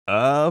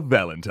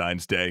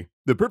Valentine's Day,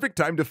 the perfect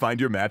time to find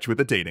your match with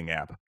a dating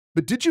app.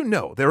 But did you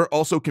know there are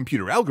also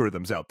computer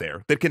algorithms out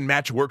there that can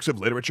match works of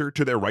literature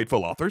to their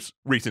rightful authors?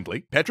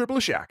 Recently, Petr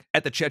Blashak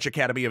at the Czech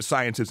Academy of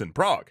Sciences in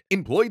Prague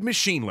employed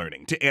machine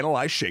learning to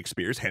analyze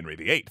Shakespeare's Henry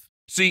VIII.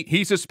 See,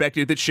 he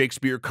suspected that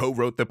Shakespeare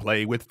co-wrote the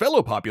play with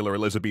fellow popular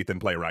Elizabethan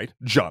playwright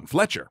John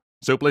Fletcher.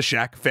 So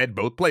Blashak fed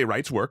both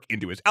playwrights' work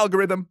into his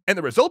algorithm, and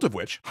the result of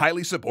which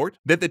highly support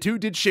that the two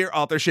did share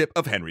authorship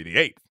of Henry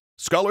VIII.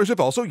 Scholars have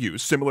also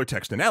used similar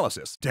text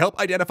analysis to help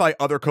identify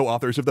other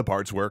co-authors of the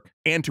bard's work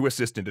and to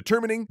assist in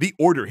determining the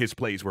order his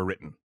plays were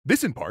written.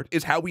 This, in part,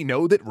 is how we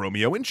know that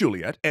Romeo and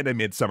Juliet and A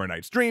Midsummer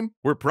Night's Dream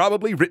were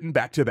probably written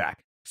back to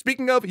back.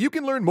 Speaking of, you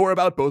can learn more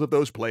about both of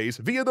those plays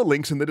via the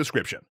links in the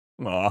description.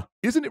 Aw,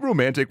 isn't it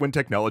romantic when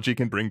technology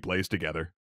can bring plays together?